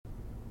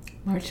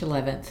March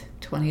 11th,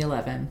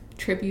 2011,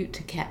 tribute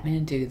to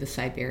Kathmandu, the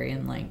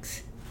Siberian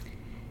lynx.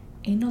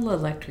 Anal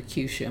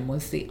electrocution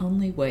was the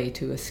only way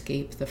to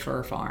escape the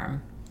fur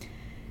farm,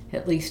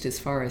 at least as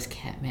far as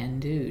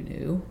Kathmandu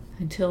knew,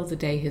 until the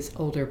day his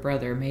older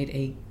brother made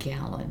a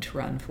gallant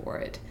run for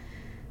it.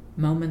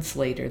 Moments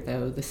later,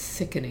 though, the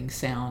sickening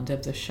sound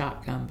of the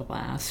shotgun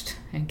blast,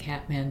 and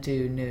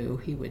Kathmandu knew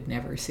he would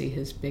never see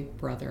his big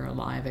brother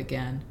alive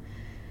again.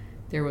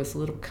 There was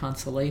little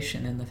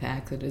consolation in the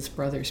fact that his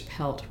brother's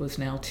pelt was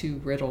now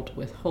too riddled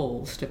with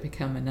holes to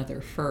become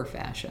another fur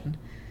fashion.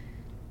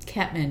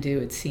 Kathmandu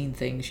had seen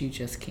things you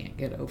just can't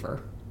get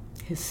over.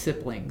 His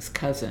siblings,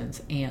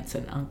 cousins, aunts,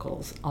 and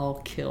uncles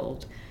all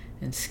killed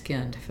and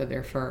skinned for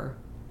their fur.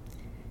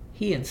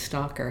 He and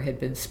Stalker had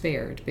been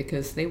spared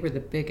because they were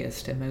the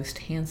biggest and most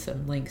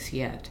handsome lynx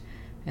yet,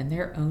 and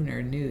their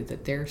owner knew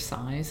that their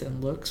size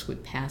and looks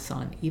would pass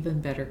on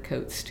even better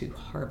coats to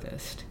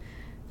harvest.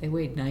 They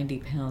weighed 90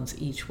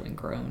 pounds each when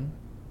grown.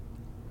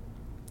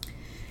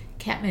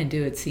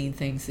 Kathmandu had seen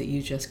things that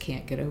you just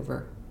can't get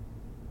over.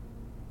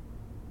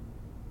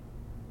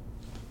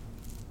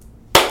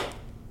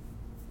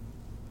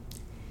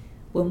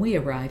 When we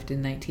arrived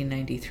in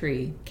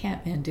 1993,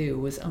 Kathmandu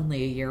was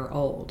only a year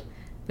old,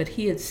 but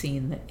he had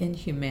seen the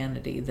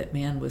inhumanity that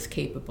man was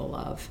capable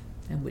of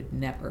and would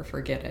never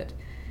forget it.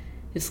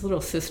 His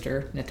little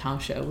sister,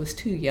 Natasha, was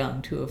too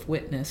young to have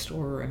witnessed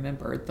or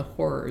remembered the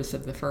horrors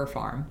of the fur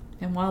farm,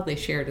 and while they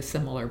shared a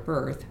similar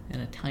birth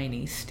in a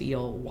tiny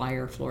steel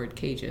wire-floored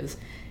cages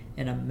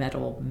in a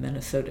metal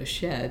Minnesota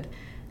shed,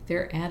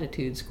 their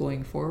attitudes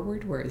going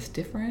forward were as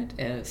different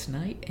as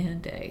night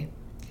and day.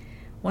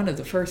 One of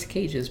the first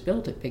cages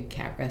built at Big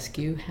Cat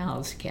Rescue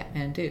housed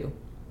Kathmandu.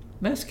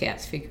 Most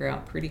cats figure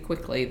out pretty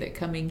quickly that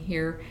coming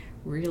here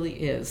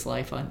really is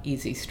life on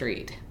easy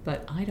street,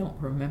 but I don't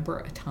remember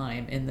a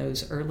time in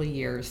those early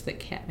years that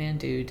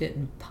Kathmandu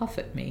didn't puff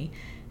at me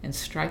and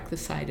strike the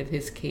side of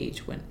his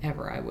cage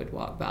whenever I would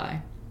walk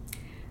by.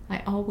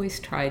 I always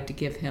tried to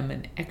give him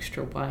an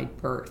extra wide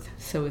berth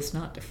so as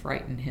not to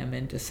frighten him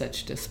into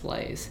such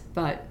displays,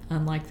 but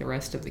unlike the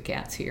rest of the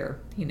cats here,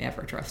 he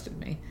never trusted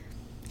me.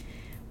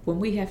 When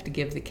we have to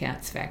give the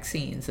cats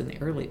vaccines in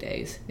the early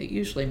days, it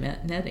usually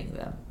meant netting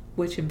them,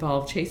 which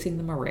involved chasing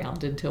them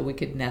around until we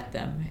could net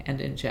them and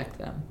inject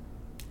them.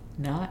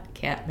 Not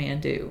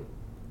Kathmandu.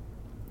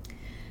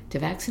 To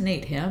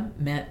vaccinate him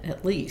meant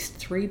at least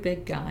 3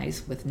 big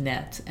guys with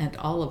nets and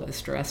all of us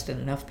dressed in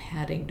enough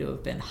padding to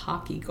have been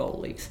hockey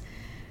goalies.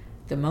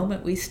 The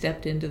moment we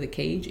stepped into the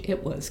cage,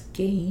 it was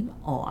game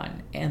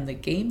on, and the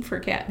game for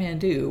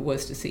Kathmandu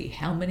was to see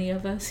how many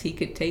of us he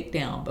could take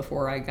down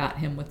before I got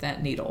him with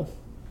that needle.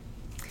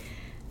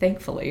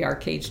 Thankfully, our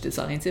cage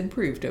designs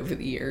improved over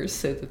the years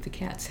so that the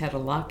cats had a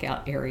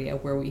lockout area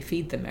where we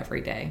feed them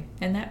every day,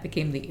 and that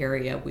became the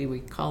area we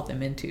would call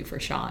them into for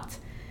shots.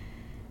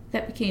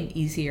 That became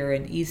easier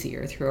and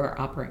easier through our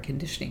operant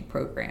conditioning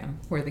program,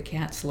 where the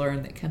cats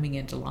learn that coming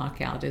into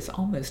lockout is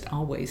almost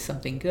always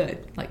something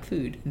good, like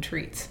food and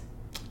treats.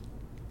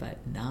 But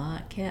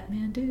not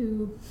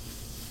Kathmandu.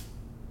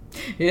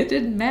 It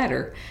didn't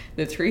matter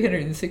that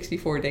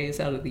 364 days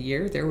out of the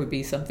year there would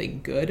be something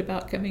good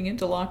about coming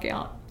into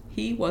lockout.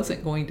 He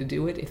wasn't going to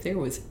do it if there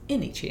was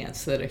any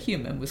chance that a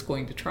human was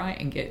going to try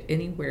and get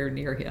anywhere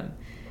near him.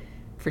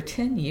 For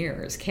 10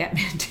 years,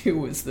 Kathmandu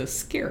was the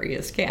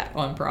scariest cat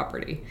on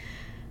property.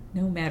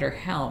 No matter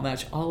how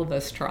much all of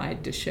us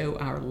tried to show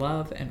our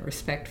love and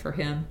respect for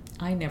him,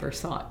 I never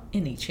saw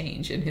any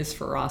change in his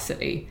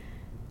ferocity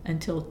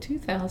until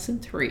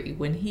 2003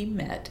 when he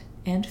met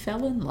and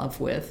fell in love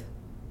with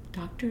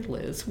Dr.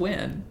 Liz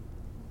Wynn.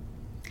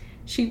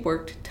 She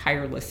worked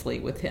tirelessly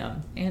with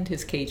him and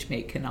his cage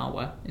mate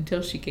Kanawha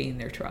until she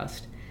gained their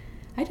trust.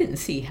 I didn't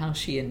see how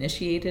she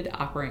initiated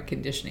operant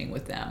conditioning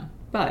with them,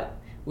 but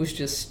was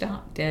just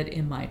stopped dead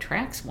in my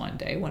tracks one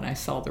day when I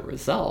saw the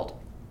result.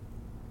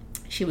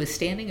 She was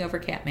standing over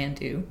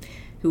Kathmandu,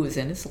 who was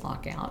in his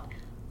lockout,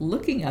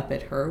 looking up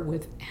at her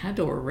with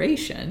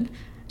adoration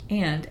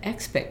and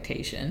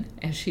expectation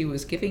as she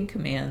was giving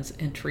commands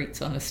and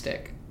treats on a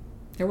stick.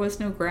 There was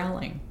no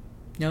growling.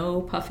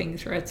 No puffing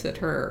threats at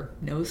her,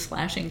 no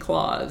slashing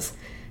claws,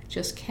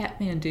 just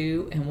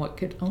Kathmandu and what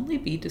could only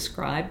be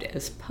described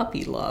as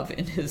puppy love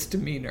in his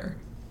demeanor.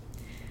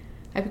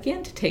 I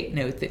began to take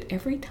note that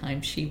every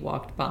time she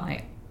walked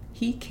by,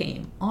 he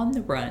came on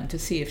the run to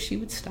see if she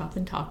would stop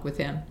and talk with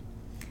him.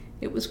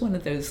 It was one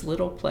of those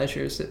little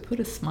pleasures that put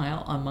a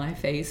smile on my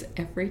face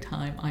every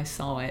time I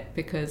saw it,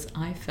 because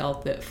I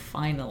felt that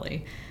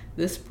finally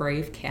this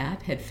brave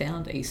cat had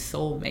found a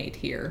soulmate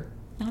here,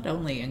 not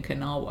only in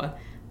Kanawha,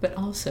 but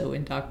also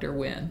in Dr.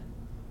 Wynn.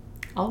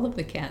 All of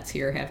the cats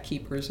here have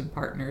keepers and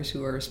partners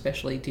who are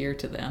especially dear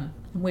to them,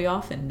 and we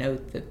often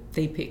note that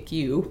they pick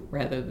you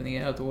rather than the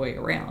other way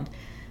around.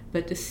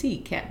 But to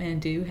see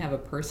Kathmandu have a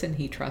person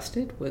he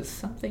trusted was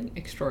something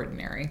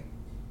extraordinary.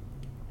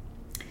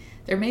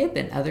 There may have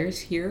been others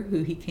here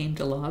who he came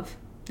to love.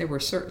 There were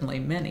certainly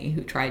many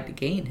who tried to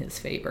gain his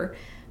favor,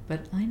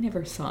 but I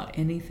never saw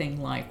anything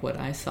like what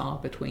I saw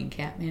between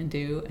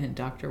Kathmandu and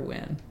Dr.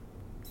 Wynn.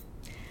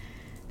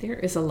 There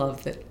is a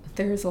lot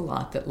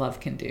that love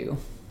can do,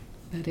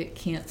 but it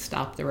can't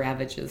stop the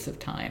ravages of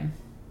time.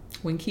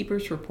 When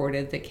keepers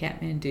reported that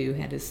Kathmandu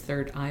had his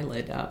third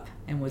eyelid up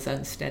and was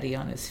unsteady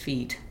on his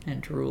feet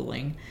and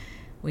drooling,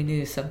 we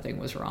knew something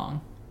was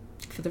wrong.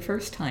 For the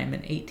first time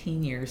in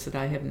 18 years that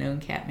I have known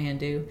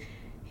Kathmandu,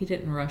 he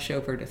didn't rush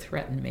over to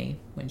threaten me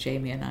when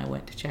Jamie and I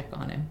went to check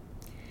on him.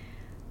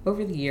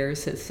 Over the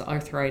years, his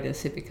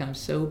arthritis had become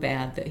so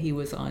bad that he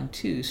was on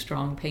 2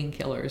 strong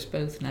painkillers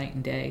both night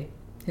and day.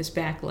 His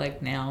back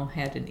leg now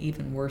had an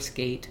even worse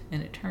gait,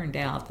 and it turned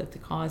out that the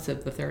cause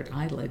of the third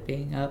eyelid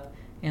being up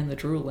and the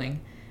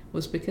drooling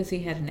was because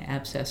he had an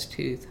abscessed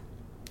tooth.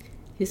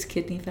 His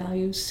kidney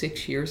values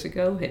 6 years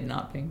ago had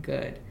not been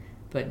good,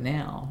 but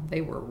now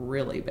they were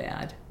really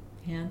bad,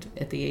 and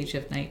at the age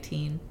of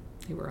 19,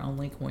 they were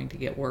only going to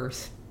get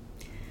worse.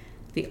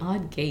 The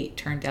odd gait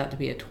turned out to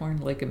be a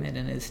torn ligament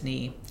in his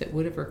knee that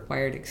would have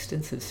required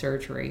extensive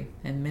surgery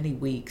and many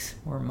weeks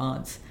or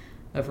months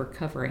of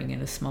recovering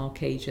in a small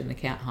cage in the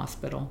cat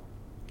hospital.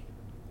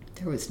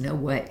 There was no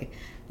way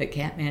that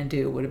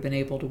Kathmandu would have been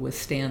able to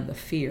withstand the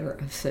fear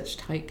of such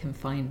tight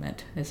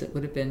confinement, as it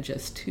would have been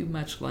just too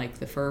much like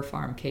the fur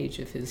farm cage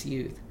of his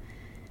youth.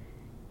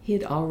 He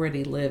had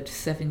already lived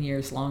 7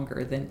 years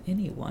longer than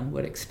anyone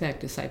would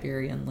expect a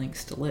Siberian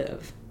lynx to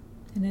live,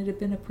 and it had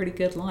been a pretty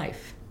good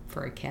life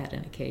for a cat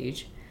in a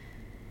cage.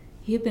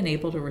 He had been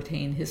able to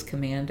retain his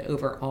command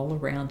over all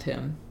around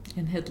him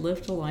and had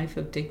lived a life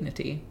of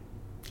dignity.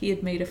 He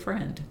had made a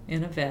friend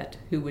in a vet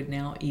who would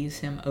now ease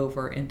him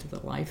over into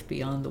the life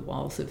beyond the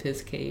walls of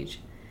his cage.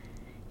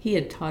 He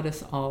had taught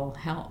us all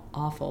how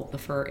awful the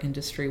fur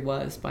industry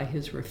was by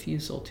his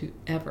refusal to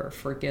ever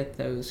forget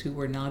those who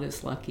were not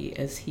as lucky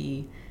as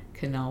he,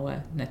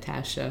 Kanawha,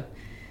 Natasha,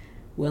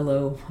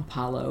 Willow,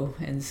 Apollo,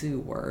 and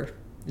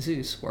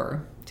Zeus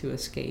were to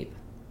escape.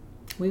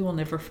 We will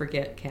never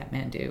forget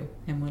Kathmandu,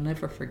 and we'll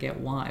never forget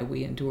why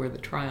we endure the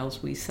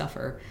trials we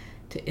suffer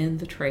to end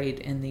the trade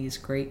in these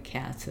great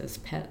cats as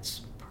pets,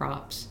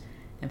 props,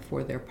 and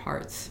for their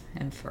parts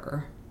and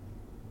fur.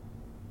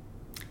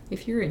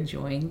 If you're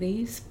enjoying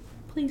these,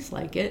 please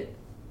like it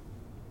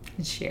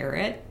and share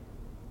it.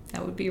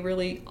 That would be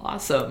really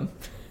awesome.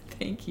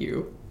 Thank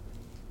you.